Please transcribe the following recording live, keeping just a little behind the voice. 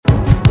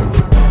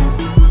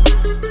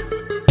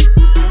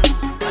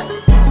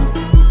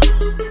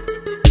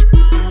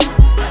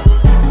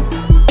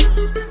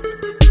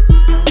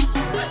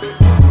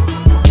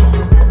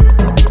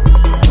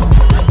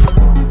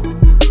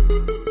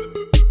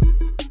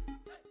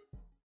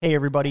Hey,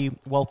 everybody.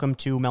 Welcome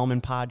to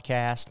Melman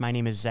Podcast. My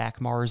name is Zach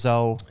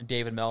Marzo.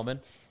 David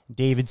Melman.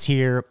 David's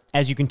here.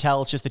 As you can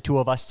tell, it's just the two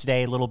of us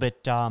today, a little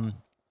bit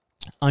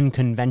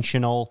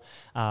unconventional.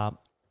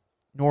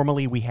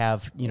 Normally, we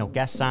have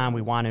guests on.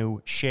 We want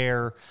to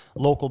share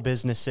local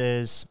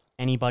businesses,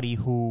 anybody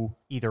who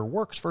either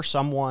works for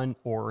someone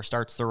or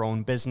starts their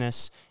own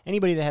business,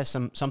 anybody that has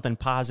something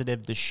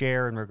positive to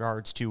share in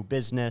regards to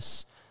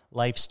business,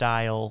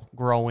 lifestyle,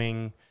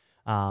 growing,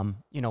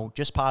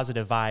 just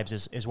positive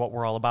vibes is what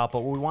we're all about.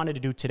 But what we wanted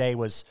to do today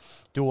was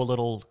do a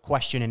little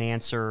question and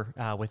answer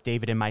with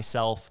David and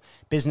myself,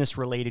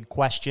 business-related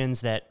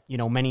questions that,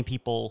 many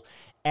people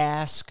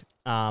ask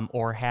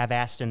or have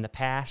asked in the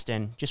past,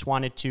 and just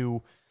wanted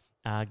to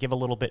give a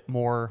little bit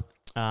more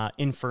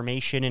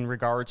information in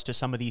regards to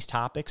some of these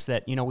topics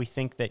that, we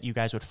think that you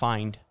guys would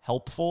find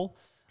helpful.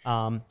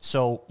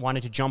 So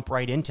wanted to jump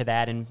right into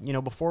that. And,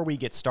 before we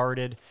get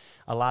started,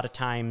 a lot of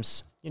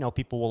times,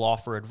 people will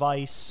offer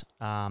advice.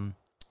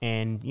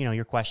 And,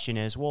 your question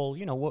is, well,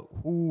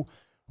 who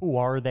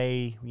are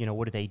they?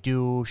 What do they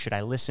do? Should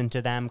I listen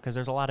to them? Because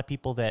there's a lot of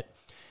people that,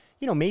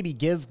 maybe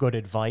give good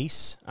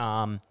advice,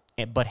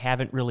 but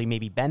haven't really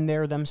maybe been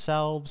there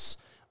themselves,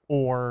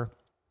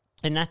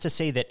 and not to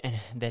say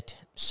that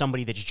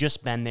somebody that's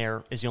just been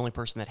there is the only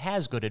person that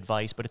has good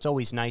advice, but it's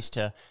always nice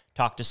to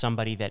talk to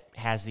somebody that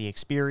has the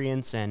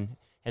experience and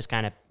has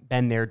kind of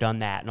been there, done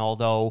that. And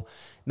although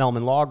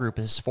Melman Law Group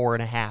is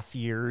 4.5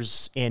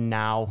 years in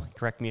now,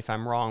 correct me if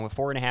I'm wrong, with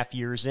 4.5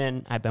 years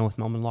in, I've been with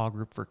Melman Law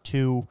Group for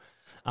 2,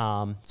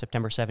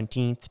 September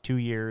 17th, 2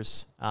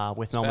 years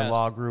with Melman fast.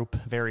 Law Group,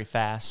 very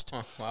fast.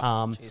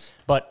 Wow.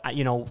 But,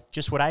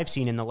 just what I've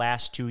seen in the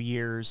last 2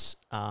 years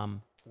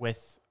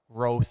with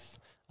growth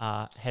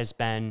has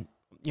been,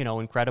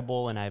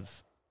 incredible, and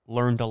I've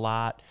learned a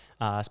lot,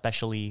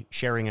 especially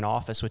sharing an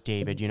office with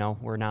David.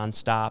 We're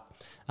nonstop,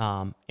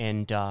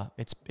 and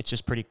it's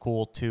just pretty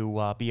cool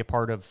to be a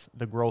part of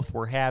the growth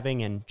we're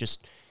having, and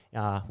just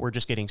we're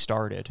just getting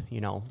started,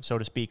 so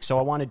to speak. So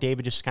I wanted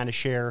David just kind of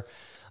share,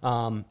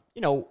 a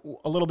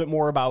little bit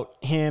more about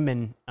him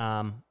and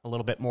a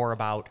little bit more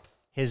about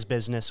his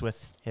business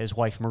with his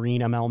wife,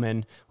 Marina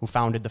Melman, who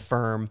founded the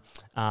firm,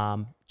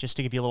 just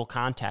to give you a little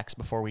context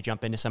before we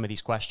jump into some of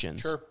these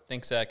questions. Sure.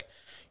 Thanks, Zach.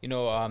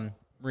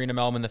 Marina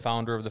Melman, the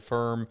founder of the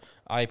firm,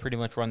 I pretty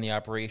much run the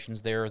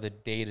operations there, the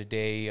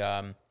day-to-day,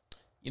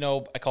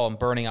 I call them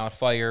burning out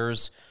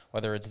fires,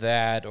 whether it's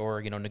that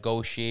or,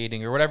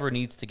 negotiating or whatever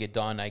needs to get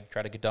done, I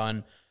try to get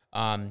done.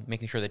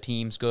 Making sure the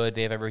team's good,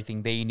 they have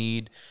everything they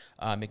need,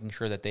 making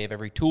sure that they have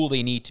every tool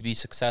they need to be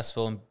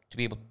successful and to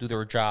be able to do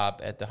their job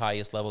at the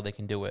highest level they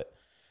can do it.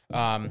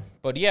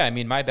 But yeah,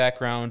 my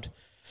background,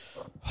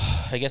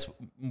 I guess,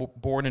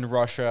 born in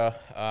Russia,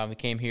 we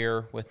came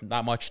here with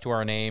not much to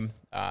our name,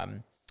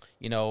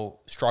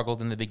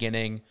 struggled in the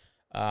beginning.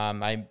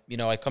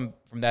 I come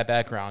from that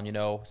background,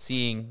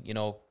 seeing,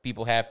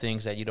 people have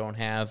things that you don't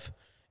have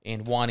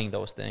and wanting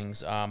those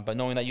things, but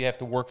knowing that you have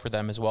to work for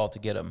them as well to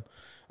get them.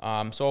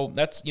 So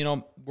that's,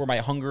 where my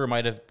hunger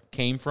might have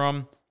came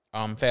from.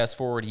 Fast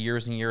forward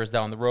years and years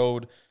down the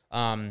road,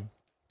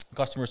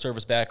 customer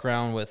service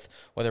background with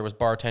whether it was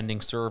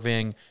bartending,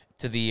 serving,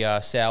 to the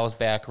sales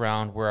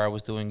background where I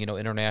was doing,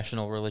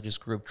 international religious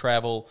group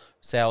travel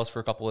sales for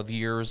a couple of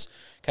years,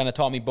 kind of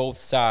taught me both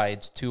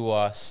sides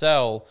to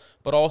sell,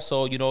 but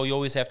also, you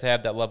always have to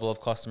have that level of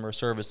customer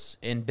service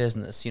in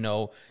business,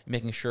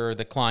 making sure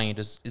the client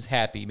is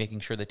happy,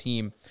 making sure the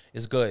team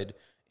is good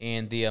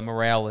and the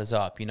morale is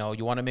up.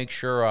 You want to make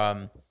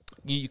sure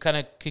you kind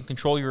of can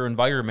control your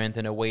environment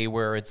in a way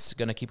where it's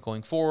going to keep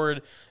going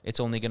forward. It's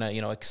only going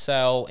to,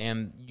 excel,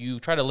 and you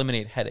try to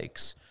eliminate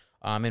headaches.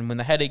 And when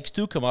the headaches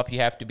do come up,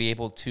 you have to be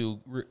able to,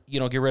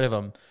 get rid of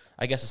them,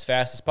 I guess, as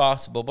fast as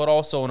possible, but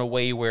also in a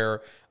way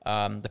where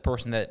the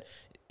person that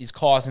is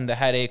causing the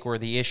headache or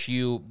the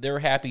issue, they're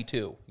happy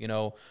too,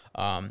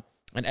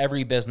 In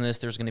every business,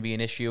 there's going to be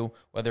an issue,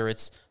 whether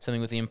it's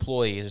something with the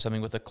employees or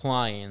something with the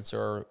clients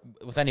or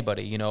with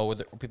anybody, with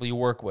the people you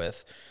work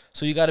with.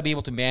 So you got to be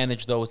able to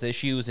manage those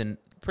issues and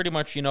pretty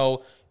much,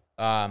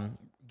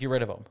 get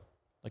rid of them.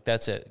 Like,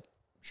 that's it.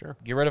 Sure.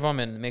 Get rid of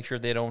them and make sure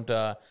they don't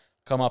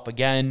come up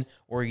again,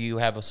 or you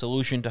have a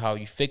solution to how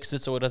you fix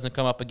it so it doesn't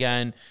come up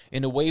again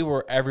in a way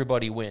where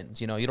everybody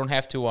wins. You don't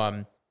have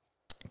to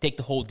take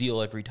the whole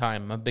deal every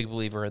time. I'm a big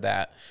believer of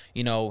that.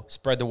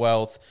 Spread the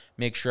wealth,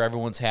 make sure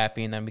everyone's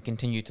happy, and then we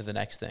continue to the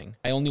next thing.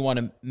 I only want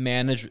to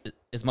manage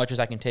as much as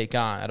I can take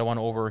on. I don't want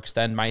to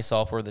overextend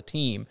myself or the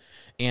team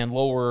and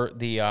lower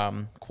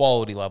the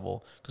quality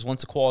level, because once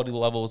the quality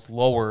level is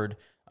lowered,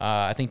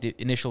 I think the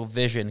initial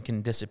vision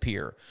can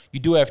disappear. You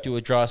do have to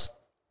adjust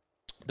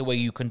the way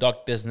you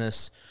conduct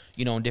business,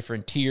 in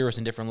different tiers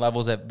and different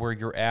levels at where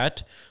you're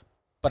at.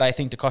 But I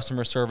think the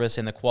customer service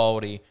and the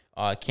quality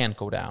can't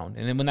go down.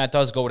 And then when that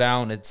does go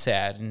down, it's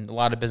sad. And a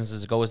lot of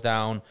businesses, it goes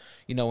down,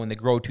 when they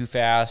grow too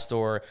fast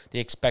or they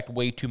expect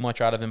way too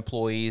much out of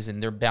employees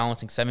and they're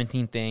balancing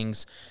 17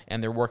 things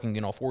and they're working,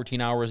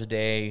 14 hours a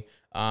day.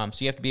 So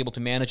you have to be able to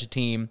manage a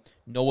team,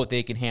 know what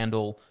they can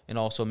handle, and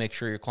also make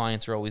sure your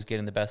clients are always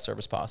getting the best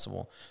service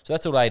possible. So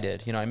that's what I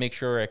did. I make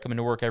sure I come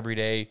into work every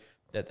day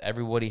that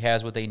everybody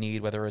has what they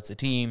need, whether it's a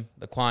team,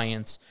 the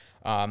clients,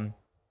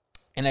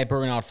 and I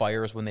burn out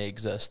fires when they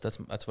exist.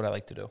 That's what I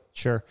like to do.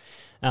 Sure.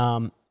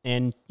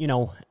 And,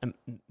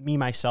 me,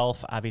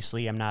 myself,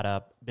 obviously, I'm not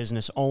a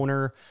business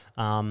owner,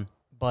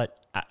 but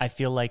I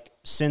feel like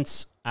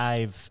since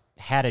I've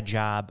had a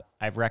job,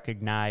 I've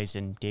recognized,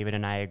 and David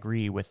and I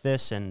agree with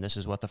this, and this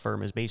is what the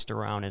firm is based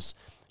around, is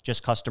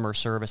just customer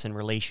service and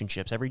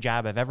relationships. Every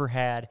job I've ever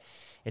had,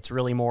 it's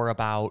really more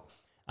about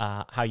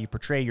how you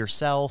portray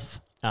yourself.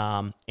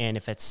 And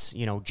if it's,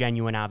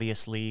 genuine,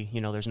 obviously,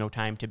 there's no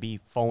time to be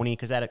phony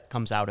because that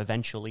comes out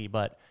eventually.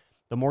 But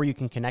the more you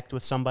can connect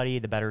with somebody,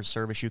 the better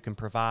service you can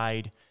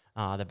provide,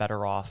 the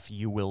better off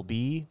you will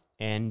be.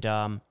 And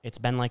it's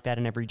been like that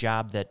in every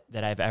job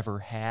that I've ever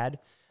had,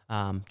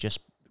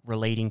 just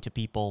relating to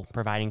people,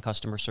 providing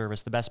customer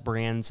service. The best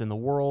brands in the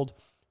world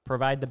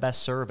provide the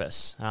best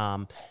service.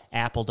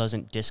 Apple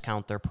doesn't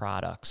discount their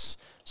products.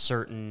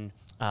 Certain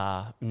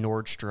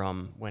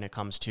Nordstrom, when it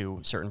comes to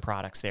certain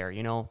products there,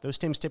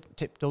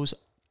 those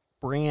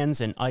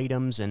brands and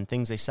items and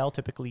things they sell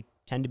typically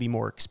tend to be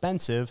more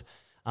expensive.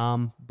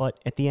 But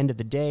at the end of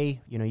the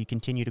day, you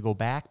continue to go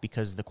back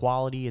because the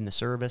quality and the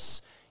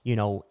service,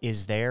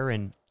 is there.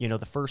 And,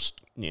 the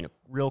first,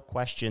 real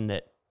question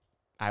that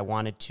I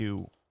wanted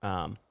to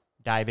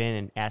dive in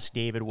and ask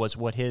David was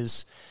what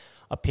his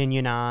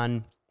opinion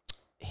on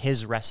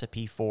his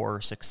recipe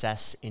for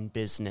success in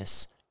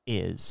business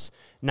is.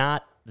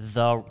 Not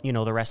the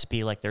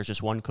recipe, like there's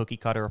just one cookie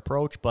cutter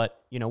approach,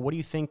 but, what do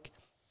you think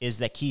is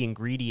the key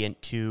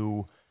ingredient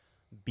to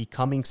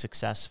becoming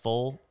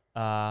successful,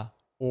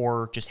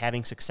 or just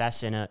having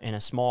success in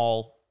a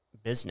small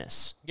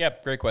business? Yeah,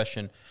 great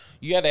question.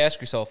 You got to ask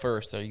yourself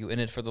first, are you in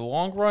it for the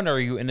long run or are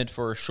you in it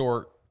for a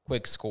short,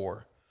 quick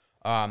score?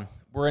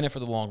 We're in it for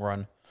the long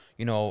run.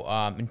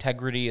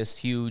 Integrity is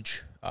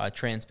huge,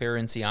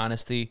 transparency,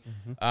 honesty,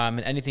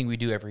 and anything we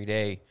do every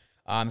day.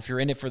 If you're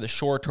in it for the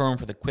short term,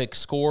 for the quick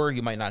score,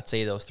 you might not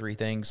say those three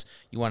things.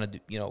 You want to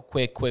do,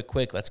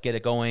 quick, let's get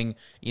it going,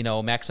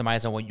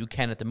 maximize on what you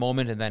can at the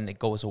moment, and then it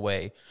goes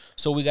away.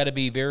 So we got to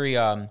be very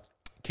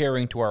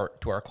caring to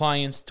our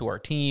clients, to our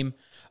team,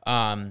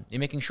 and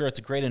making sure it's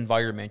a great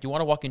environment. You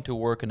want to walk into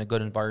work in a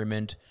good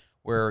environment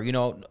where,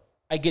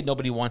 I get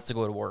nobody wants to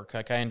go to work.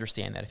 Like, I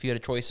understand that. If you had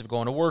a choice of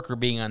going to work or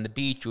being on the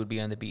beach, you would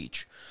be on the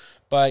beach.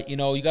 But, you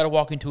got to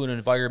walk into an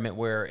environment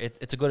where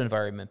it's a good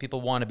environment. People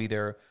want to be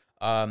there.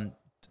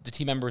 The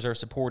team members are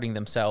supporting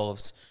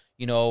themselves.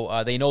 They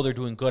know they're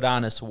doing good,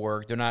 honest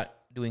work. They're not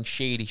doing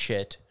shady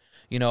shit,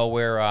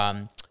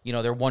 where,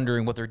 they're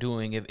wondering what they're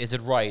doing. Is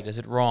it right? Is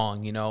it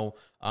wrong?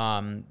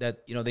 That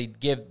they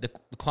give the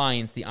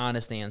clients the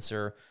honest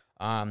answer.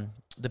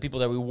 The people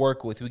that we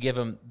work with, we give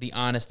them the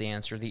honest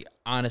answer, the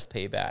honest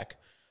payback.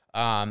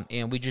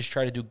 And we just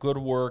try to do good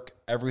work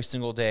every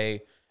single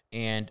day.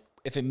 And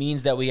if it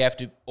means that we have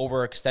to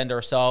overextend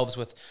ourselves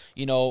with,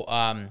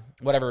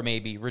 whatever it may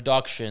be,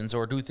 reductions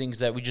or do things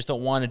that we just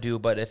don't want to do,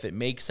 but if it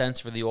makes sense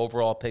for the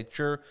overall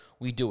picture,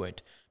 we do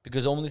it.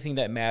 Because the only thing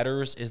that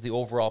matters is the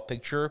overall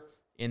picture,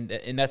 and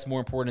that's more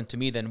important to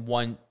me than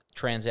one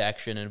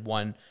transaction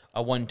and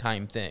a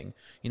one-time thing.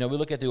 We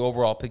look at the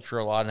overall picture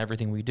a lot in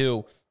everything we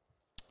do,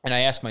 and I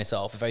ask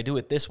myself, if I do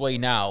it this way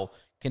now,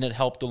 can it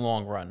help the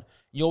long run?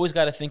 You always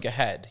got to think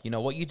ahead.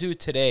 What you do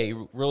today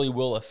really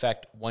will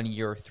affect 1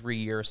 year, 3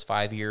 years,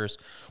 5 years.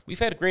 We've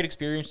had great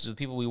experiences with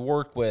people we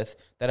work with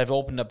that have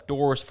opened up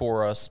doors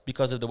for us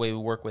because of the way we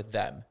work with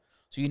them.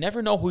 So you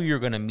never know who you're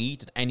going to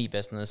meet in any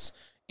business.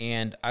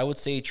 And I would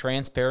say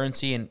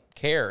transparency and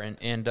care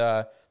and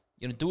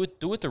do it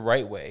the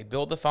right way.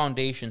 Build the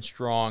foundation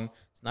strong.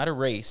 It's not a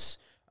race.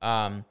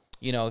 To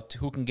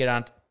who can get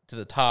on to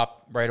the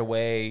top right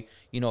away.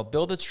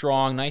 Build it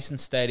strong, nice and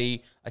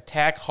steady.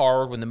 Attack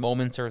hard when the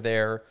moments are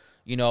there.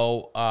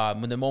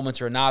 When the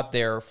moments are not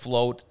there,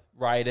 float,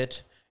 ride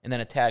it, and then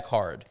attack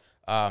hard.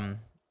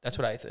 That's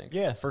what I think.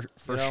 Yeah,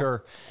 for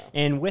sure.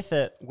 And with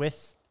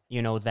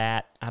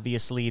that,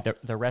 obviously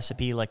the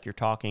recipe, like you're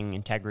talking,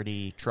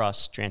 integrity,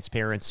 trust,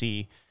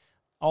 transparency,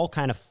 all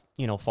kind of,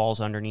 falls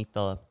underneath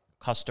the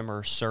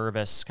customer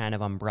service kind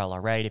of umbrella,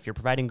 right? If you're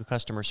providing good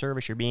customer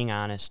service, you're being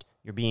honest,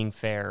 you're being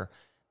fair,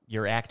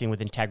 you're acting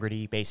with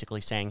integrity,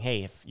 basically saying,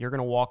 hey, if you're going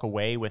to walk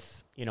away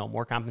with,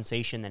 more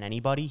compensation than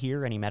anybody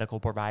here, any medical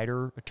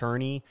provider,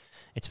 attorney,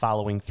 it's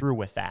following through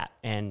with that.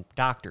 And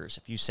doctors,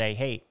 if you say,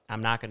 hey,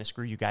 I'm not going to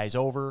screw you guys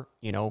over,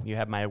 you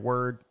have my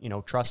word,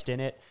 trust in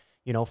it,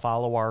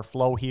 follow our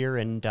flow here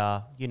and,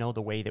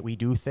 the way that we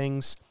do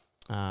things,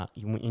 and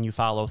you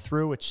follow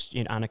through, it's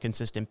on a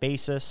consistent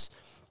basis,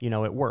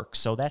 it works.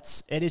 So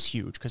it is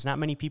huge because not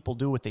many people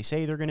do what they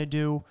say they're going to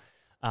do.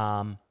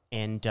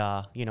 And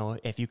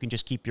if you can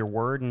just keep your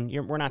word, and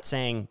we're not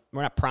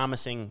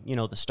promising,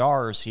 the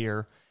stars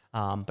here,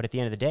 but at the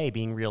end of the day,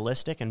 being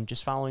realistic and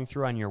just following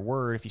through on your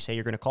word. If you say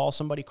you're going to call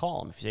somebody, call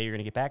them. If you say you're going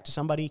to get back to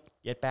somebody,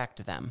 get back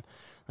to them.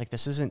 Like,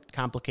 this isn't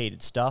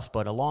complicated stuff,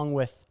 but along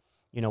with,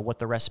 what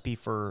the recipe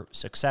for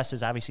success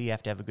is. Obviously, you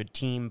have to have a good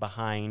team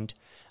behind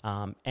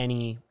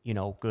any,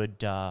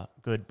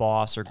 good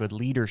boss or good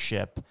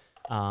leadership.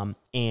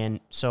 And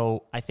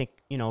so I think,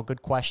 a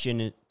good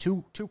question,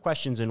 two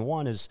questions in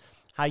one is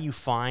how you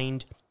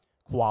find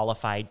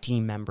qualified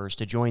team members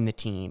to join the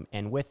team.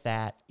 And with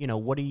that,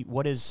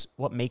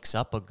 what makes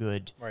up a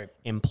good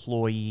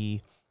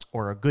employee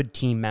or a good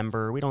team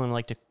member? We don't even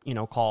like to,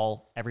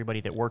 call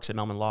everybody that works at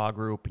Mehlman Law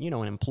Group, an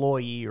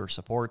employee or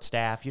support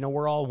staff.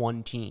 We're all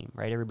one team,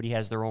 right? Everybody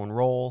has their own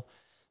role.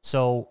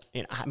 So,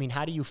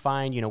 how do you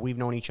find, we've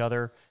known each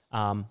other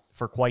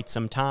for quite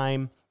some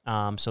time.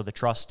 So the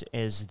trust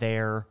is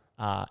there,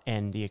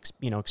 and the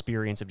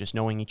experience of just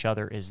knowing each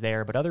other is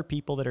there. But other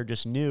people that are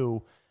just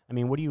new,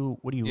 what do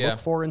you look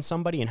for in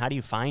somebody, and how do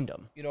you find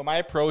them? My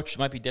approach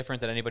might be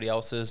different than anybody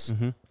else's.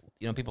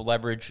 Mm-hmm. People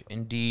leverage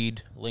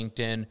Indeed,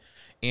 LinkedIn,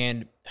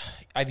 and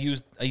I've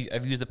used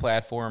the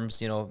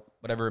platforms,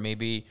 whatever it may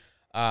be.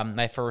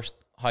 Our first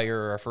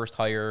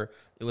hire,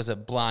 it was a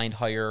blind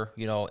hire,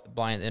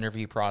 blind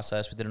interview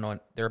process. We didn't know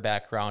their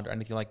background or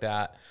anything like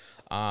that.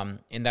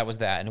 And that was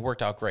that, and it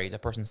worked out great.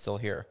 That person's still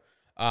here.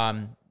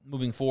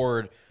 Moving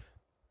forward,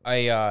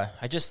 I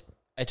just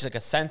like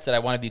a sense that I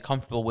want to be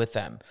comfortable with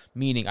them,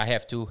 meaning I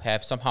have to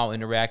have somehow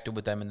interacted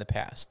with them in the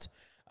past.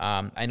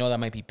 I know that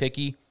might be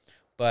picky,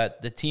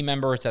 but the team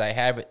members that I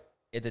have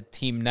at the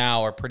team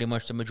now are pretty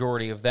much the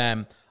majority of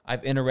them.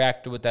 I've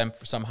interacted with them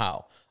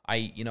somehow.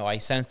 I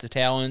sense the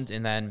talent,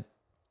 and then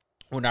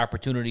when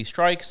opportunity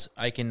strikes,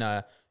 I can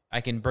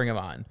bring them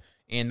on.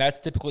 And that's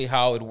typically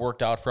how it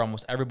worked out for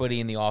almost everybody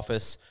in the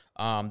office.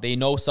 They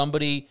know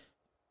somebody.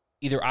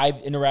 Either I've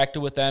interacted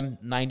with them,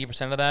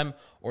 90% of them,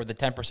 or the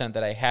 10%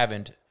 that I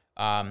haven't.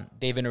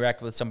 They've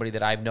interacted with somebody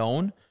that I've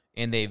known,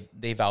 and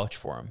they vouch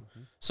for them.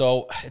 Mm-hmm.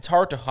 So it's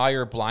hard to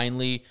hire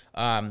blindly.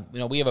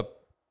 We have a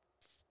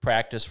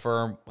practice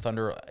firm with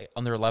under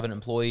 11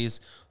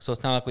 employees, so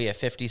it's not like we have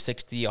 50,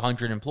 60,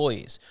 100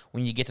 employees.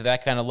 When you get to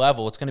that kind of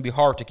level, it's going to be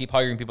hard to keep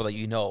hiring people that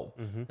you know.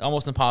 Mm-hmm.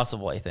 Almost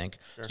impossible, I think.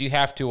 Sure. So you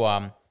have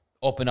to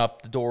open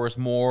up the doors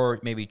more,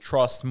 maybe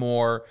trust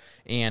more,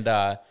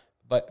 and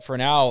but for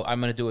now, I'm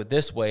going to do it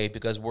this way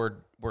because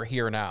we're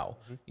here now.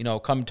 Mm-hmm.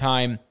 Come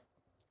time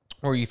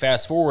or you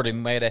fast forward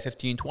and might have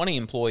 15, 20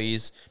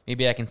 employees,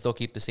 maybe I can still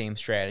keep the same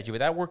strategy, but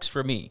that works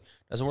for me.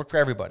 Doesn't work for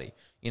everybody.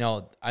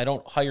 I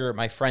don't hire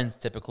my friends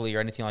typically or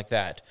anything like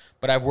that,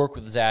 but I've worked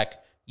with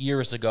Zach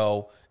years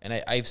ago, and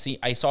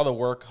I saw the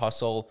work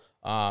hustle,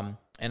 and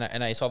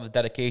I saw the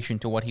dedication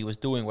to what he was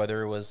doing,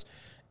 whether it was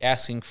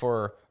asking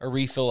for a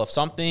refill of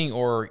something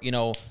or,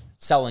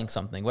 selling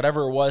something.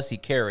 Whatever it was, he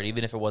cared,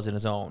 even if it wasn't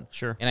his own.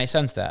 Sure. And I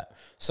sensed that.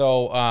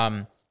 So,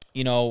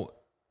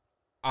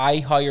 I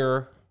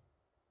hire,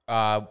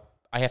 I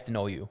have to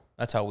know you.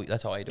 That's how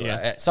I do it.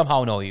 I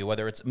somehow know you,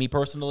 whether it's me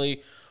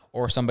personally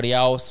or somebody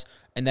else.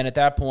 And then at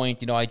that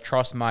point, I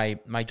trust my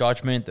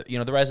judgment.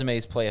 The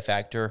resumes play a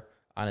factor,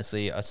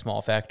 honestly, a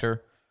small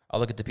factor. I'll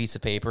look at the piece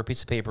of paper.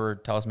 Piece of paper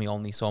tells me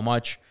only so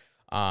much.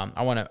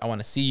 I want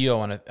to see you. I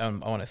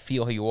want to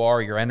feel who you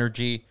are, your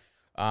energy,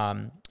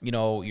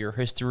 your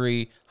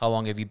history. How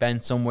long have you been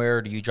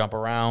somewhere? Do you jump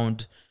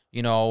around?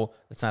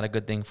 That's not a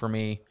good thing for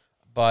me.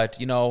 But,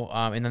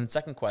 and then the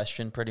second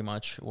question pretty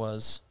much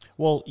was,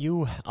 well,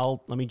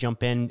 let me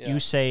jump in. Yeah. You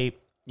say,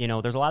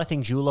 there's a lot of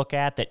things you look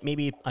at that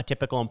maybe a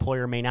typical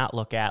employer may not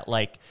look at,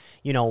 like,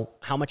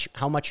 how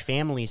much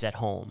family's at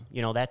home.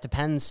 That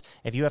depends.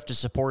 If you have to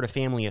support a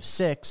family of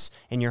 6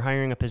 and you're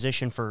hiring a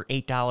position for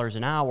 $8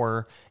 an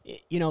hour,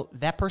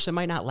 that person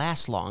might not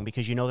last long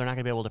because they're not going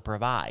to be able to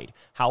provide.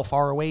 How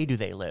far away do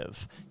they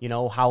live?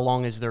 How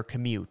long is their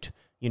commute?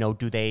 What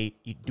do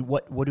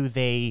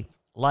they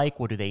like?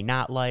 What do they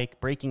not like?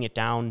 Breaking it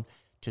down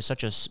to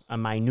such a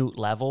minute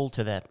level,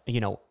 to that,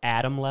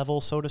 atom level,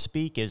 so to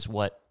speak, is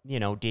what,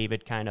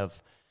 David kind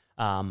of,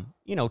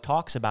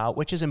 talks about,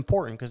 which is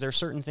important because there's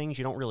certain things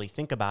you don't really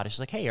think about. It's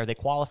like, hey, are they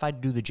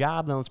qualified to do the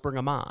job? Then let's bring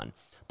them on.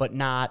 But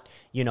not,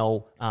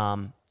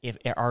 if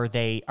are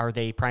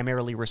they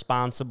primarily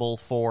responsible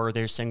for are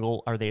they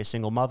a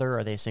single mother?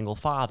 Are they a single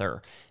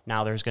father?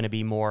 Now there's going to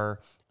be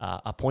more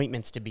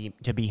appointments to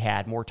be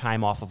had, more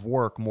time off of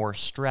work, more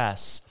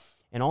stress.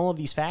 And all of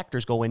these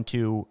factors go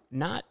into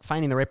not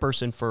finding the right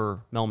person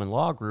for Mehlman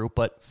Law Group,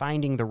 but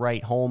finding the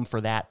right home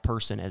for that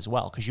person as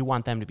well, because you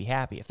want them to be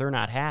happy. If they're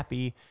not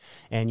happy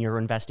and you're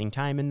investing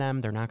time in them,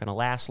 they're not going to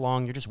last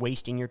long. You're just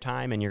wasting your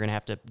time, and you're going to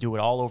have to do it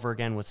all over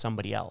again with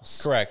somebody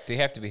else. Correct. They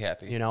have to be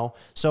happy.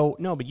 So,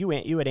 no, but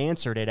you had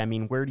answered it.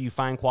 Where do you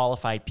find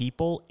qualified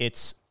people?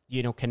 It's,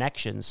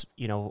 connections.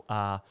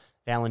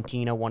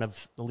 Valentina, one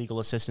of the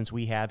legal assistants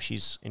we have,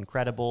 she's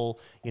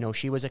incredible.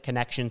 She was a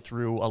connection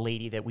through a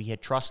lady that we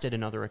had trusted,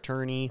 another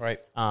attorney. Right.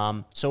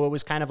 So it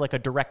was kind of like a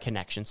direct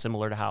connection,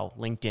 similar to how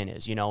LinkedIn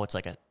is. It's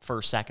like a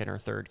first, second, or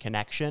third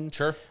connection.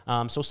 Sure.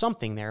 So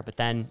something there, but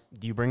then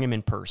you bring them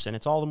in person.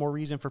 It's all the more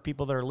reason for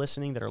people that are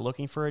listening, that are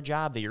looking for a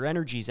job, that your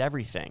energy is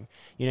everything.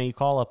 You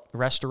call a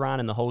restaurant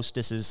and the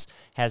hostess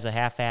has a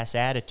half-ass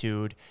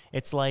attitude.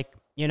 It's like,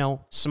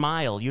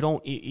 smile.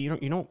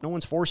 No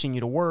one's forcing you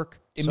to work.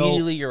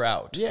 Immediately you're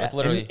out. Yeah, like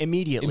literally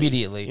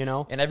immediately. You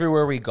know, and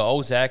everywhere we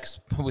go, Zach's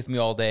with me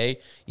all day.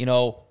 You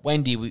know,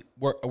 Wendy,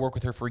 I work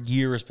with her for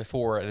years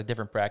before at a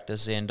different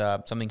practice, and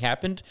something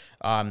happened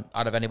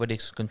out of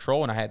anybody's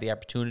control, and I had the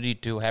opportunity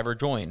to have her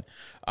join.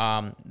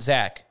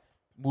 Zach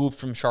moved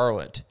from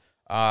Charlotte.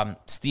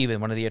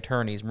 Steven, one of the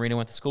attorneys, Marina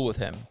went to school with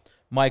him.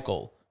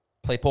 Michael,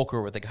 play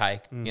poker with the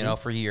guy, you know,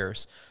 for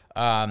years.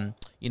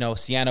 You know,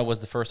 Sienna was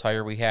the first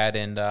hire we had,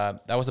 and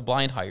that was a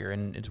blind hire,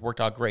 and it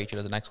worked out great. She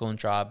does an excellent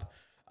job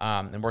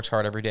and works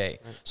hard every day.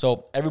 Right.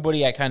 So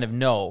everybody I kind of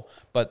know,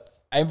 but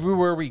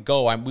everywhere we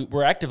go,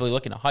 we're actively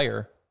looking to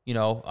hire. You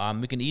know,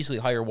 we can easily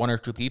hire 1 or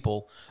 2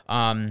 people,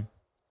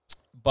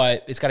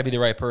 but it's got to be the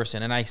right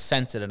person. And I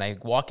sense it, and I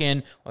walk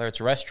in, whether it's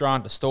a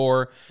restaurant, a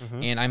store,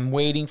 and I'm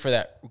waiting for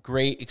that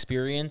great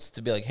experience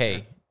to be like,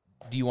 hey,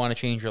 do you want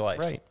to change your life?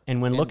 Right.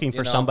 And when looking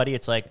for somebody,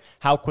 it's like,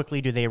 how quickly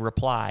do they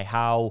reply?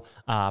 How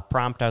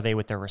prompt are they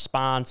with their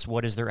response?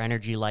 What is their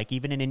energy like?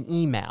 Even in an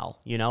email,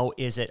 you know,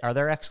 are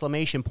there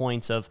exclamation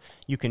points of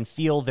you can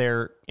feel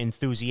they're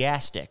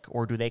enthusiastic,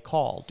 or do they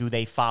call? Do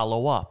they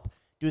follow up?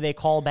 Do they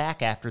call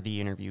back after the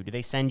interview? Do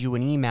they send you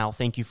an email?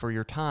 Thank you for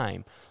your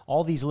time.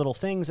 All these little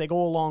things, they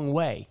go a long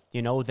way,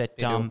 you know, that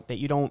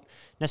you don't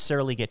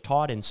necessarily get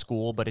taught in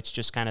school, but it's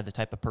just kind of the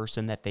type of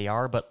person that they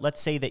are. But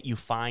let's say that you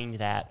find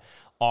that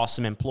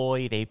awesome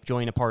employee, they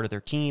join a part of their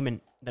team,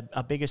 and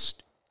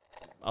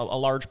a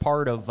large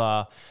part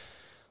of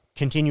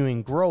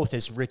continuing growth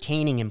is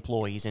retaining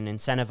employees and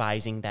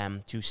incentivizing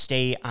them to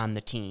stay on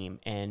the team.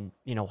 And,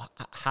 you know,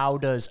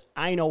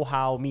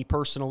 me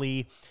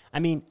personally, I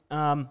mean,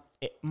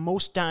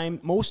 most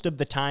of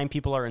the time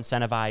people are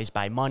incentivized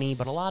by money,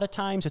 but a lot of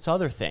times it's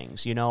other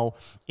things. You know,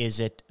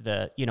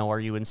 are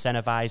you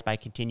incentivized by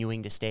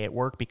continuing to stay at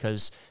work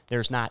because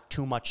there's not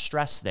too much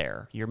stress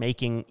there? You're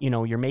making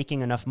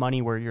enough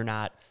money where you're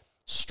not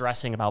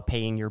stressing about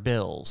paying your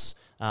bills.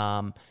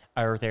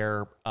 Are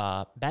there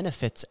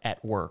benefits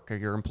at work? Are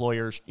your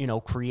employers, you know,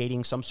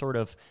 creating some sort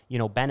of, you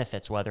know,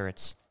 benefits, whether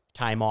it's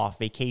time off,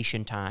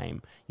 vacation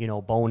time, you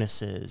know,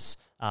 bonuses?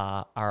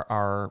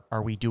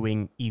 Are we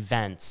doing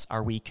events?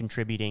 Are we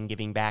contributing,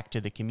 giving back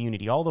to the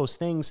community? All those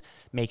things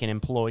make an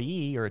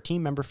employee or a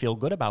team member feel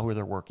good about who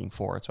they're working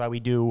for. It's why we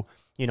do,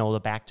 you know, the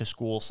back to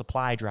school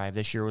supply drive.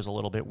 This year was a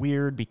little bit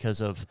weird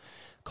because of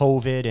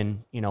COVID,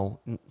 and, you know,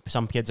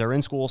 some kids are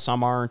in school,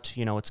 some aren't,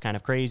 you know, it's kind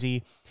of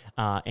crazy.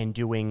 And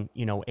doing,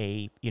 you know,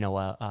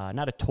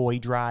 not a toy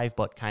drive,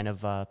 but kind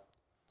of,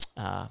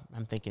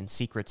 I'm thinking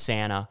Secret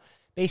Santa,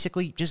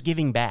 basically just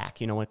giving back.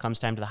 You know, when it comes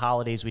time to the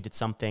holidays, we did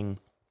something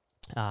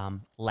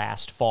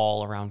last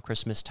fall around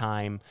Christmas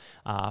time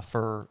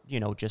for, you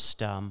know, just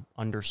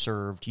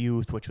underserved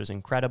youth, which was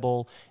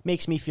incredible.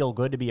 Makes me feel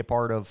good to be a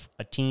part of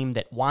a team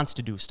that wants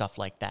to do stuff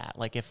like that.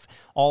 Like if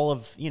all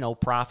of, you know,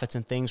 profits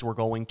and things were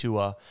going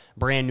to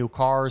brand new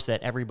cars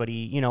that everybody,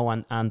 you know,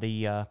 on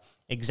the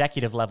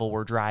executive level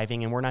we're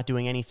driving, and we're not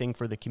doing anything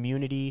for the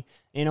community,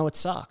 you know, it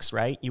sucks,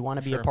 right? You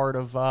want to be a part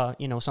of,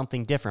 you know,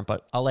 something different.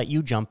 But I'll let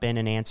you jump in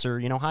and answer,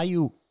 you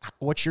know,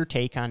 what's your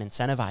take on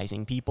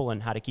incentivizing people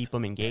and how to keep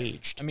them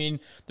engaged? I mean,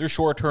 there's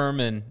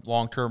short-term and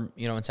long-term,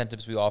 you know,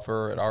 incentives we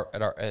offer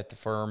at the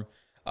firm.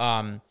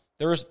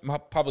 There's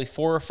probably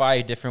 4 or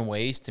 5 different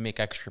ways to make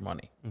extra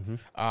money.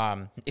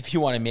 If you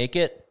want to make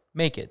it,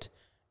 make it.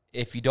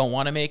 If you don't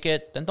want to make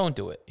it, then don't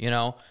do it, you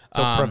know?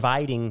 So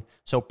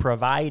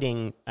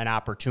providing an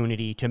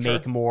opportunity to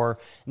make more,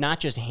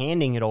 not just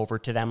handing it over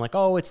to them like,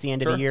 oh, it's the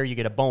end of the year, you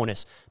get a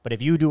bonus. But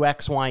if you do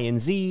X, Y, and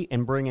Z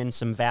and bring in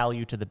some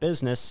value to the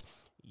business,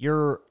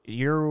 you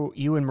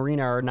and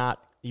Marina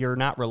you're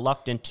not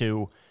reluctant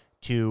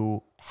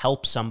to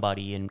help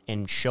somebody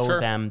and show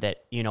them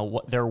that, you know,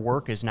 what their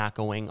work is not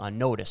going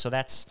unnoticed. So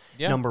that's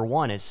number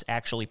one, is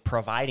actually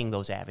providing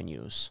those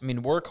avenues. I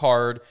mean, work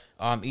hard.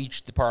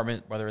 Each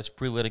department, whether it's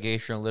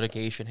pre-litigation or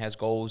litigation, has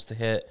goals to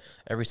hit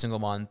every single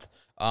month.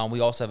 We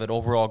also have an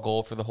overall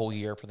goal for the whole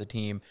year for the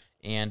team.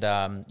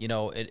 And, you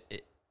know,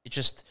 it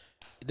just...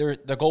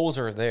 The goals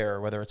are there,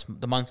 whether it's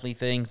the monthly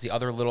things, the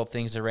other little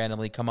things that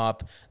randomly come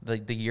up,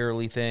 the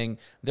yearly thing.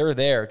 They're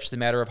there. It's just a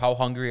matter of how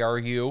hungry are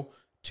you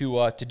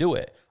to do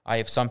it. I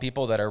have some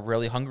people that are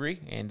really hungry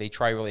and they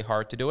try really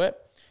hard to do it,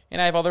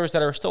 and I have others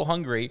that are still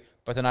hungry,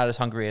 but they're not as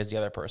hungry as the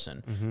other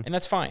person, and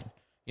that's fine.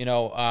 You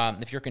know,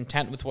 if you're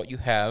content with what you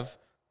have,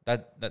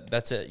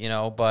 that's it. You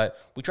know, but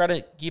we try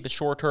to keep it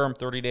short term,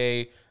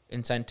 30-day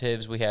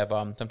incentives. We have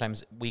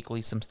sometimes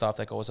weekly some stuff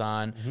that goes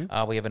on.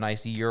 We have a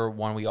nice year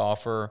one we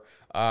offer,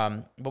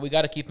 but we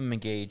got to keep them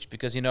engaged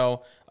because, you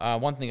know,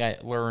 one thing I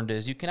learned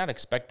is you cannot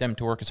expect them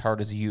to work as hard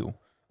as you.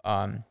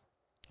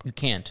 You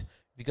can't,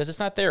 because it's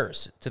not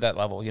theirs to that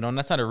level, you know, and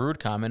that's not a rude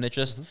comment. It's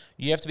just,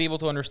 you have to be able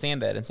to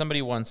understand that. And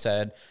somebody once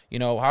said, you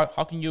know,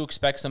 how can you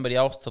expect somebody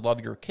else to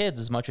love your kids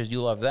as much as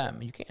you love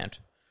them? You can't.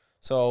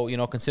 So, you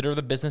know, consider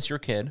the business your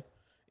kid.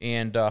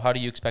 And how do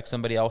you expect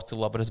somebody else to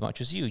love it as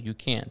much as you? You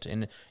can't.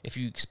 And if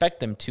you expect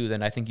them to,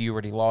 then I think you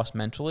already lost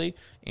mentally,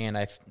 and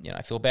I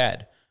feel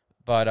bad.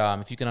 But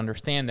if you can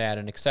understand that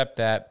and accept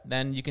that,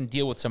 then you can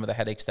deal with some of the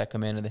headaches that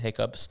come in and the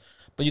hiccups.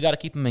 But you got to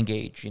keep them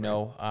engaged,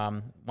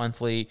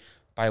 monthly,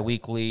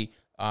 bi-weekly,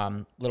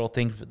 little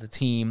things with the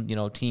team,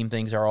 team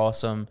things are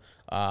awesome,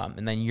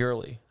 and then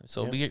yearly.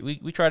 So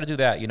we try to do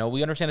that.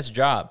 We understand it's a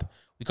job.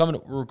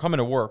 We're coming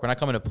to work. We're not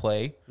coming to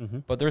play,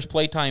 but there's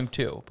playtime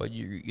too. But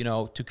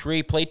to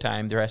create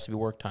playtime, there has to be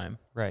work time.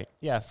 Right.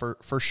 Yeah,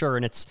 for sure.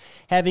 And it's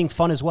having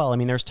fun as well. I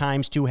mean, there's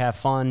times to have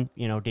fun.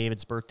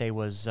 David's birthday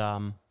was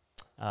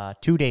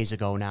 2 days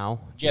ago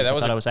now. Yeah, I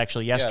thought it was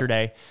actually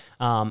yesterday.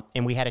 Yeah.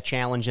 And we had a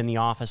challenge in the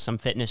office, some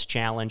fitness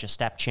challenge, a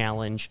step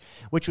challenge,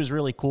 which was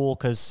really cool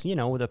because,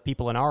 the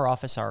people in our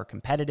office are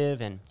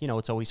competitive and,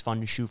 it's always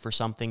fun to shoot for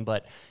something.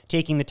 But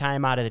taking the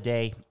time out of the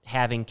day,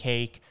 having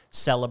cake,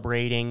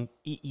 celebrating,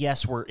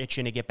 yes, we're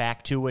itching to get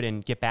back to it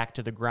and get back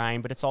to the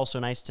grind, but it's also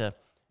nice to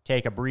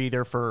take a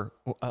breather for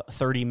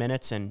 30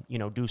 minutes and,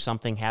 do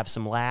something, have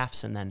some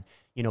laughs, and then,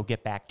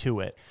 get back to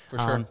it. For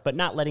sure. But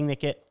not letting it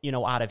get,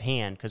 out of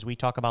hand, because we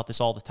talk about this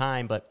all the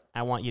time, but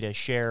I want you to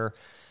share,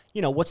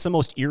 what's the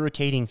most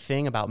irritating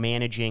thing about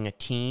managing a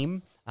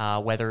team,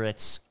 whether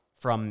it's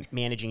from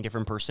managing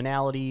different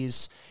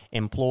personalities,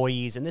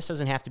 employees, and this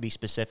doesn't have to be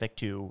specific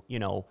to,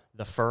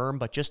 the firm,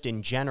 but just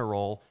in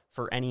general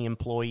for any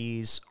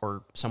employees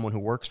or someone who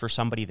works for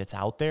somebody that's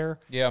out there.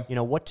 Yeah.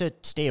 What to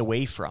stay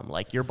away from.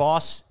 Like your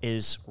boss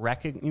is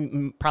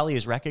probably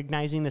is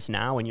recognizing this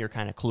now and you're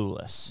kind of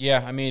clueless.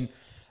 Yeah. I mean,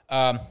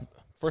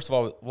 first of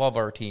all, love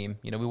our team.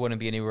 We wouldn't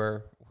be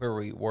anywhere where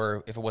we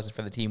were if it wasn't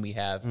for the team we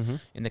have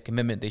and the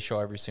commitment they show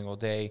every single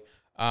day.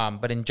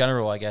 But in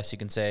general, I guess you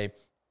can say,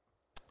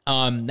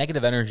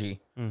 negative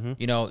energy,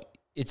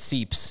 it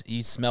seeps.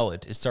 You smell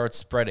it. It starts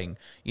spreading.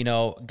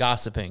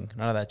 Gossiping.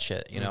 None of that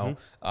shit.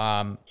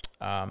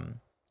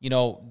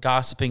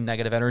 Gossiping,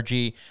 negative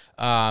energy.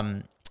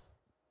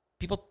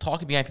 People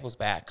talking behind people's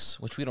backs,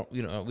 which we don't.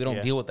 We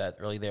don't deal with that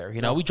really. There.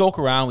 We joke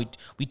around.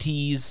 We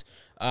tease.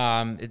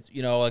 It's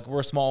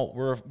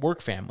we're a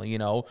work family.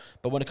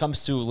 But when it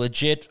comes to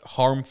legit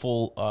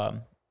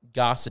harmful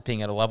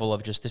gossiping at a level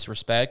of just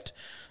disrespect,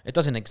 it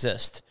doesn't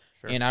exist.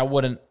 Sure. And I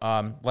wouldn't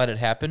let it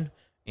happen.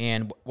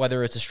 And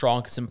whether it's the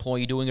strongest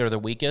employee doing it or the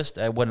weakest,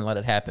 I wouldn't let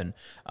it happen.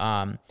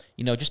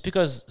 Just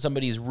because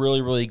somebody is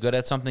really, really good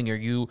at something, or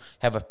you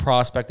have a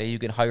prospect that you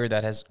can hire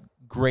that has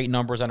great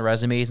numbers on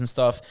resumes and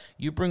stuff,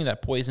 you bring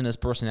that poisonous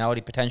personality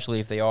potentially,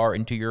 if they are,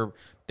 into your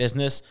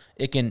business,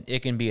 it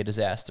can be a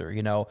disaster.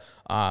 You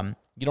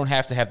don't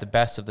have to have the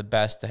best of the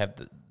best to have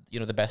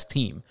the best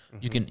team.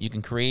 You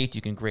can create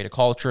a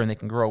culture, and they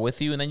can grow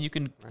with you, and then you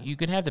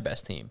can have the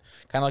best team.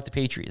 Kind of like the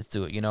Patriots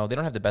do it. They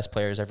don't have the best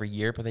players every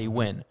year, but they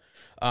win.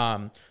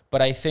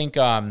 But I think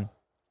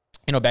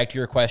back to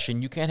your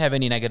question, you can't have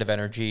any negative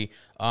energy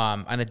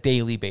on a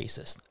daily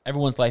basis.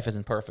 Everyone's life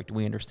isn't perfect.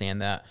 We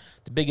understand that.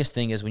 The biggest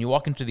thing is when you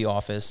walk into the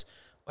office,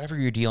 whatever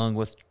you're dealing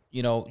with,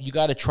 you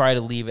got to try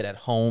to leave it at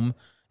home,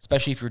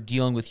 especially if you're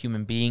dealing with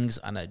human beings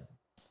on a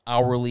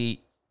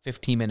hourly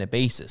 15-minute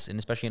basis. And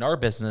especially in our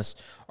business,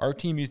 our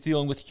team is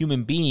dealing with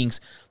human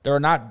beings that are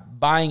not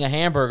buying a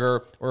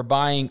hamburger or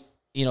buying,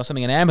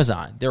 something on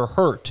Amazon. They're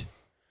hurt.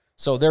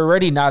 So they're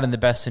already not in the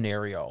best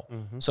scenario.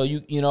 So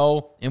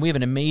and we have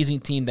an amazing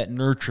team that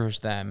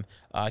nurtures them,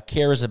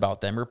 cares about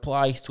them,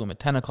 replies to them at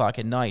 10 o'clock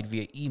at night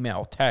via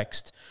email,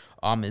 text,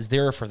 is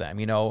there for them,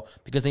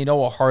 because they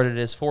know how hard it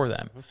is for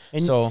them.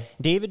 And so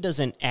David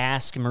doesn't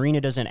ask,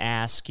 Marina doesn't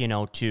ask,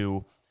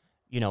 to,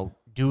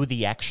 do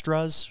the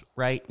extras,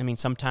 right? I mean,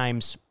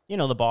 sometimes,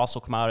 the boss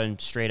will come out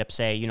and straight up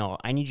say,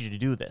 I need you to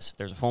do this. If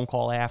there's a phone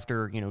call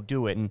after,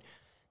 do it. And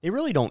they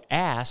really don't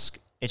ask.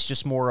 It's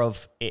just more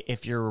of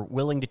if you're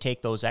willing to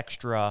take those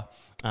extra,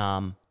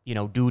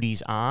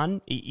 duties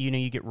on,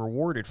 you get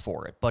rewarded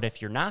for it. But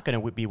if you're not going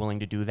to be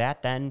willing to do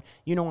that, then,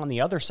 on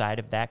the other side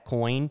of that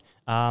coin,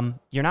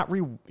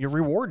 you're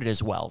rewarded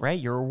as well, right?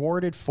 You're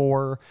rewarded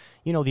for,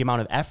 the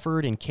amount of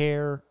effort and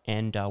care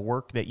and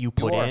work that you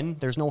put in.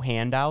 There's no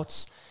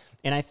handouts.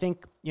 And I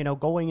think,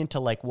 going into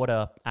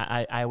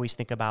I always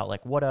think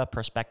about what a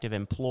prospective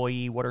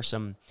employee, what are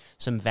some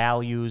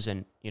values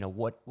and,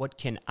 what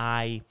can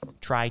I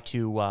try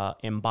to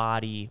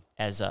embody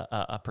as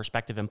a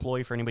prospective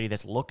employee for anybody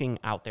that's looking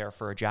out there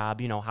for a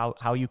job,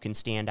 how you can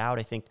stand out.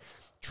 I think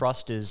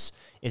trust is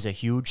a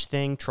huge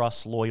thing,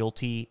 trust,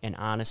 loyalty, and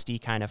honesty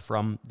kind of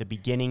from the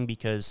beginning,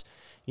 because,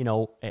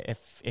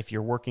 if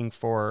you're working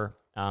for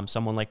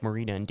someone like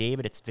Marina and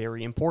David, it's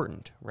very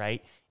important,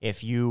 right?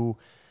 If you're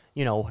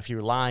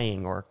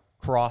lying or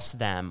cross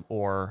them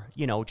or,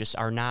 just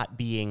are not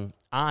being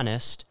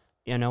honest,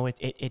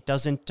 it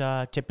doesn't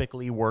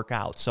typically work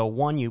out. So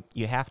one, you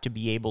have to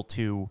be able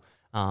to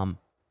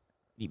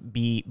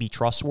be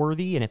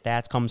trustworthy. And if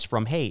that comes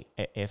from, hey,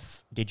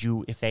 if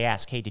they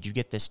ask, hey, did you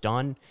get this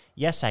done?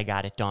 Yes, I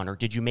got it done. Or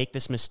did you make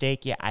this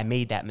mistake? Yeah, I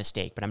made that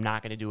mistake, but I'm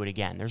not going to do it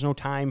again. There's no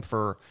time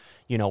for,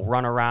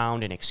 run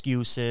around and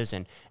excuses.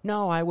 And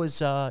no, I was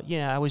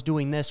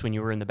doing this when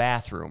you were in the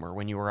bathroom or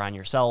when you were on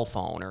your cell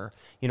phone or,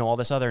 all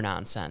this other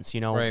nonsense.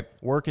 Right.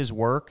 Work is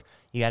work.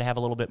 You got to have a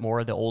little bit more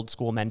of the old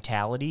school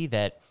mentality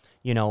that,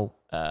 no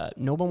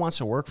one wants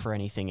to work for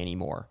anything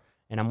anymore.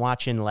 And I'm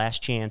watching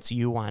Last Chance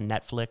U on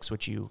Netflix,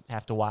 which you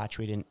have to watch.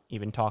 We didn't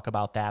even talk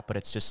about that, but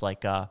it's just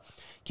like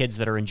kids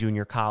that are in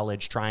junior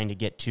college trying to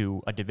get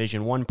to a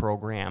Division I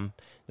program.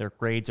 Their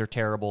grades are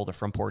terrible. They're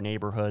from poor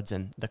neighborhoods,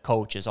 and the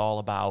coach is all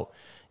about,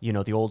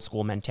 the old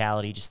school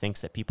mentality, just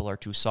thinks that people are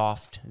too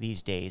soft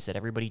these days, that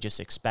everybody just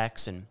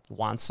expects and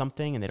wants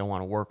something, and they don't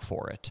want to work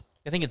for it.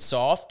 I think it's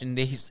soft, and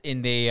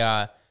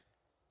I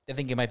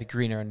think it might be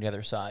greener on the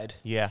other side.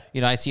 Yeah.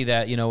 I see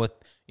that, with,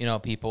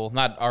 people,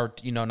 not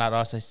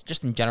us, it's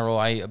just in general,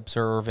 I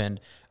observe, and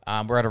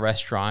we're at a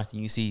restaurant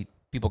and you see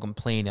people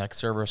complaining, like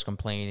servers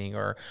complaining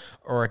or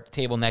a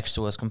table next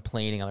to us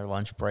complaining on their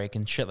lunch break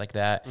and shit like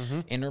that. Mm-hmm.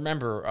 And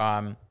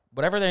remember,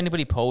 whatever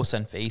anybody posts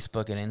on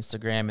Facebook and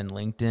Instagram and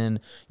LinkedIn,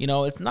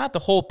 it's not the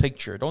whole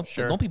picture.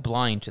 Don't be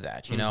blind to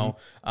that.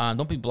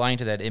 Don't be blind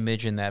to that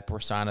image and that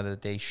persona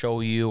that they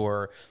show you,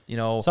 or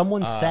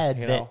Someone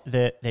said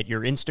that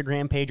your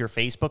Instagram page or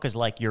Facebook is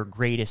like your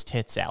greatest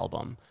hits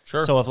album.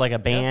 Sure. So if like a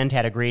band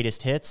had a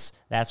greatest hits,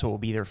 that's what will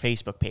be their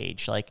Facebook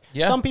page. Like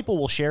some people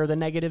will share the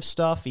negative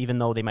stuff even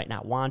though they might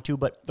not want to,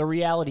 but the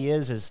reality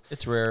is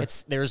it's rare.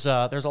 There's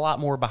a lot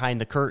more behind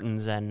the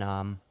curtains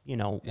and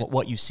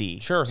what you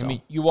see. Sure. So. I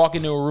mean, you walk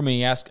into a room and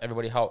you ask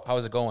everybody, how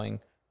is it going?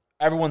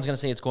 Everyone's going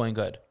to say it's going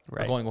good,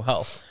 or going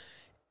well.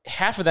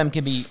 Half of them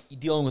can be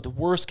dealing with the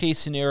worst case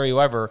scenario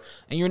ever,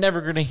 and you're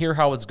never going to hear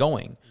how it's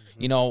going.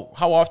 Mm-hmm.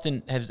 How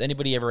often has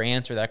anybody ever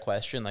answered that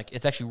question? Like,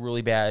 it's actually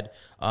really bad.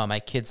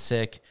 My kid's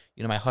sick.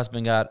 My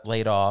husband got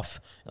laid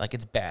off. Like,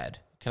 it's bad.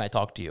 Can I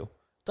talk to you?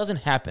 It doesn't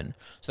happen.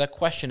 So that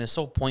question is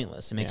so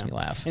pointless. It makes me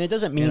laugh. And it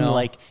doesn't mean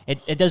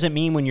it doesn't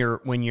mean when you're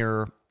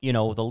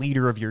the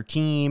leader of your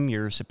team,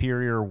 your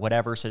superior or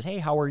whatever says, hey,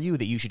 how are you,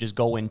 that you should just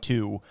go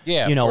into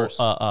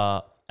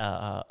a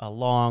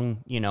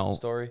long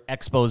story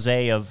expose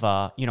of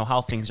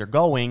how things are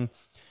going.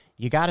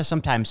 You got to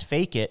sometimes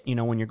fake it,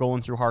 when you're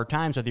going through hard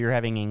times, whether you're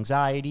having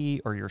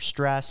anxiety or you're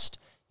stressed.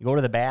 You go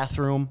to the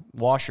bathroom,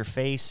 wash your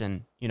face,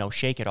 and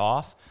shake it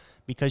off,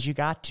 because you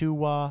got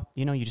to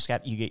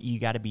you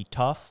got to be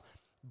tough.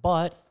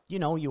 But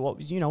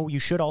you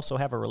should also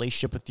have a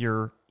relationship with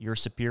your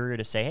superior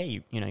to say,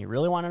 hey, you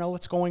really want to know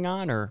what's going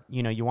on, or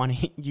you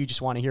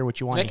just want to hear what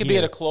you want to hear. That could be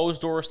at a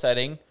closed door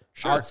setting,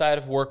 outside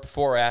of work,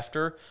 before or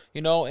after,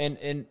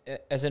 and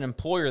as an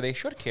employer they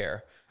should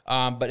care.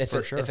 But if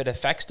it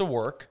affects the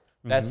work,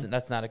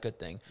 that's not a good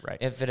thing. Right.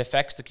 If it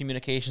affects the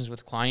communications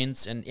with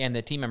clients and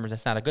the team members,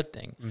 that's not a good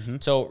thing. Mm-hmm.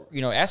 So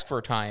ask for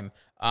a time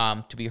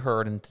to be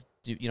heard and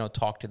to,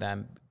 talk to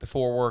them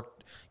before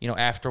work,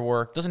 after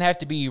work. Doesn't have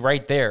to be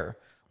right there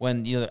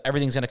when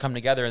everything's going to come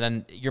together, and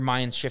then your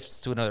mind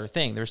shifts to another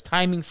thing. There's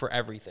timing for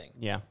everything.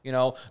 Yeah.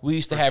 We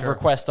used to have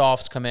request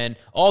offs come in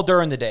all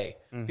during the day.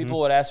 Mm-hmm. People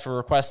would ask for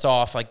requests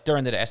off like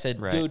during the day. I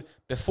said, dude,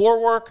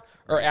 before work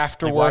or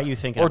after work, why are you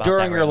thinking or about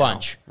during that your right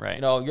lunch. now?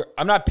 Right.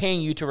 I'm not paying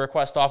you to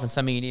request off and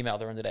send me an email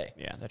during the day.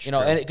 Yeah, that's true.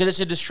 And because it's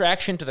a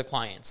distraction to the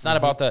client. It's not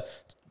about the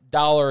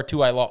dollar or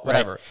two I lost,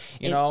 whatever.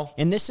 Right.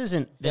 And this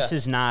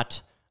is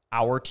not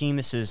our team.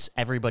 This is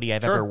everybody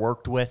I've ever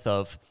worked with,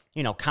 of,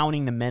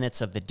 counting the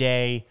minutes of the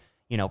day,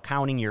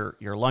 counting your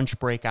lunch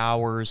break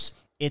hours.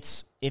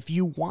 If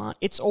you want,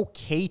 it's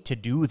okay to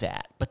do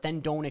that, but then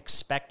don't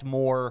expect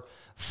more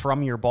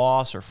from your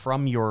boss or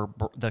from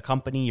the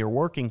company you're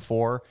working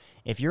for.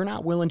 If you're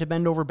not willing to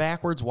bend over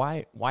backwards,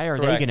 why are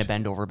they going to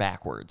bend over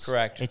backwards?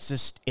 Correct.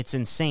 It's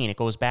insane. It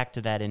goes back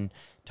to that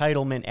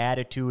entitlement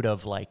attitude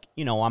of like,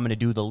 I'm going to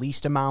do the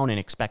least amount and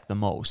expect the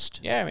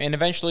most. Yeah, and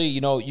eventually,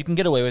 you can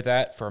get away with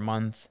that for a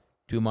month,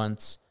 2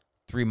 months,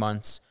 3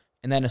 months.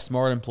 And then a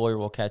smart employer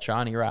will catch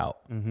on, and you're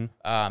out.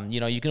 Mm-hmm.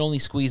 You can only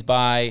squeeze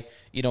by,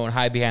 and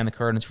hide behind the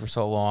curtains for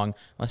so long,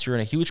 unless you're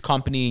in a huge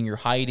company and you're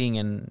hiding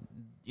and,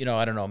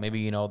 I don't know,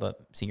 maybe, the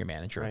senior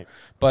manager. Right.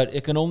 But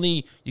you can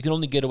only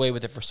get away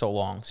with it for so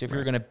long. So if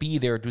you're going to be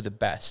there, do the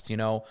best,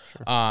 Sure.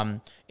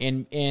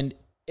 And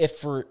if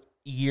for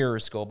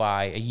years go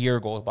by, a year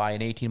goes by,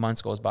 and 18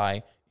 months goes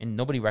by, and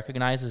nobody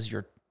recognizes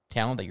your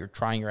talent, that you're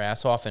trying your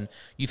ass off, and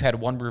you've had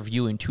one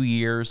review in 2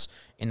 years,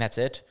 and that's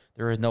it.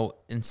 There is no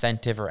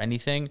incentive or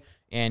anything,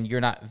 and you're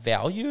not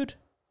valued.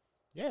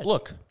 Yeah,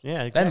 look.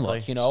 Yeah, exactly.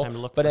 Then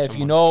look, But if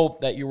you know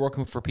that you're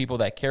working for people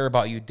that care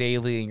about you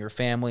daily and your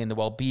family and the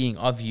well-being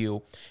of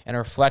you, and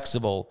are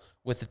flexible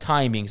with the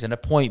timings and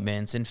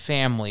appointments and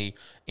family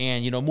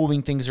and,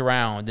 moving things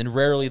around, and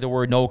rarely the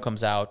word no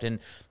comes out, and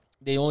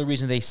the only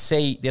reason they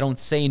don't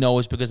say no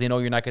is because they know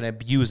you're not going to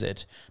abuse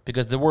it,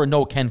 because the word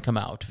no can come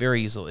out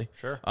very easily.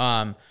 Sure.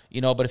 But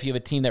if you have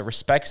a team that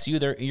respects you,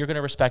 you're going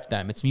to respect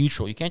them. It's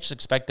mutual. You can't just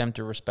expect them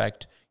to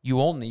respect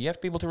you only. You have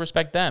to be able to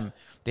respect them.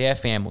 They have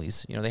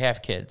families. They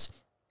have kids.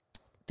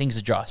 Things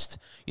adjust.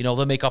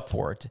 They'll make up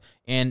for it.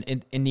 And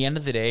in the end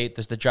of the day,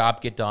 does the job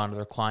get done? Are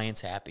their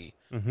clients happy?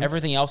 Mm-hmm.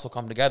 Everything else will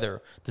come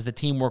together. Does the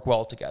team work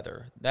well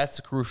together? That's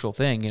the crucial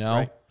thing.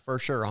 Right. For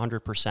sure,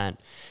 100%.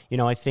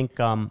 I think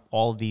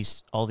all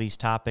these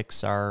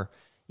topics are,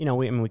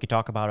 we could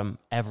talk about them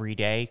every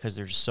day because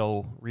they're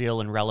so real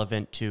and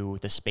relevant to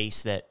the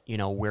space that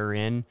we're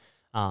in.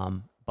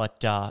 But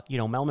But,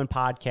 Melman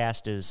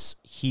Podcast is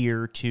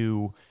here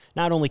to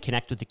not only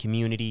connect with the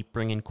community,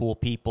 bring in cool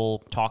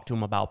people, talk to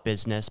them about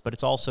business, but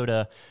it's also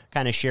to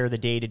kind of share the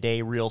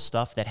day-to-day real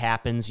stuff that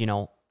happens.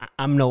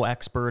 I'm no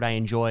expert. I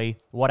enjoy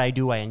what I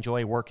do. I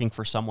enjoy working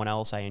for someone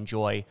else. I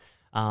enjoy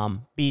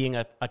being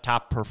a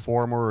top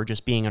performer or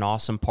just being an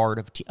awesome part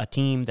of a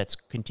team that's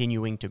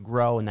continuing to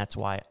grow, and that's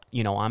why,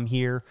 I'm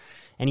here.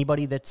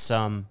 Anybody that's,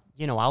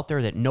 out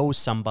there that knows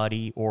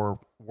somebody or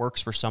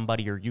works for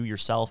somebody, or you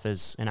yourself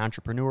as an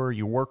entrepreneur,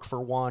 you work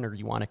for one, or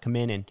you want to come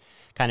in and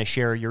kind of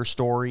share your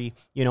story,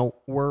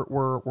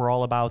 we're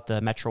all about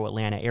the Metro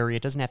Atlanta area.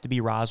 It doesn't have to be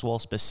Roswell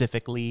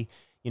specifically,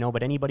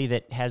 but anybody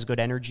that has good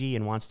energy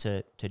and wants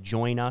to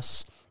join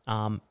us,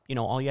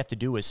 all you have to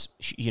do is,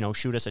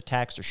 shoot us a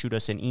text or shoot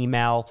us an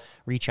email,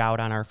 reach out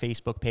on our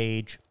Facebook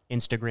page,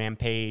 Instagram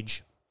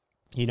page,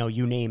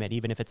 you name it,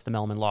 even if it's the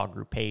Melman Law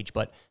Group page.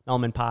 But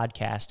Melman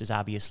Podcast is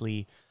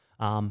obviously,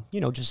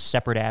 just a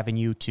separate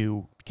avenue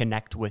to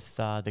connect with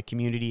the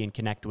community and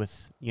connect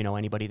with,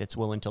 anybody that's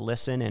willing to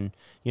listen. And,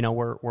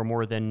 we're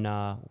more than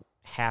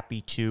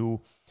happy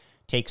to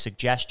take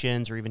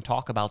suggestions or even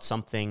talk about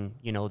something,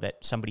 that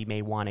somebody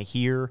may want to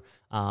hear.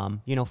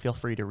 Feel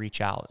free to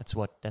reach out. That's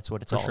what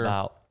it's all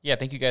about. Yeah,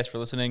 thank you guys for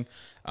listening.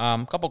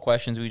 A couple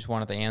questions we just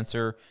wanted to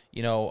answer.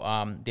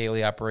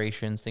 Daily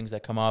operations, things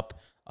that come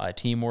up,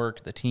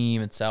 teamwork, the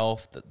team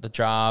itself, the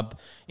job,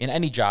 in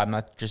any job,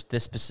 not just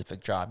this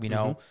specific job.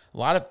 A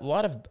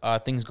lot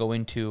of things go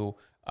into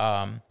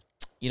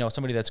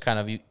somebody that's kind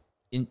of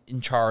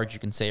in charge, you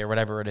can say, or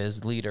whatever it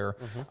is, leader,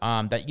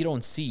 that you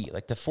don't see,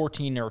 like the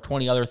 14 or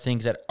 20 other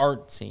things that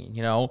aren't seen,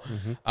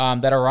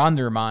 that are on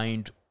their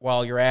mind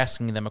while you're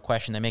asking them a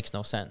question that makes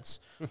no sense.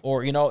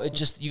 Or, it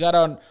just, you got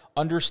to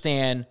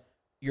understand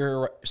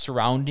your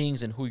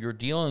surroundings and who you're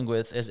dealing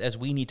with as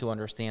we need to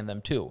understand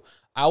them too.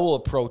 I will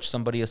approach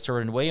somebody a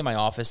certain way in my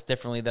office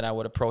differently than I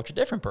would approach a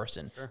different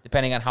person,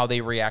 depending on how they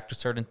react to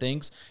certain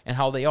things and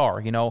how they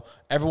are.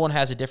 Everyone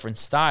has a different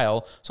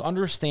style, so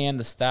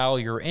understand the style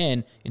you're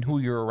in and who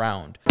you're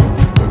around.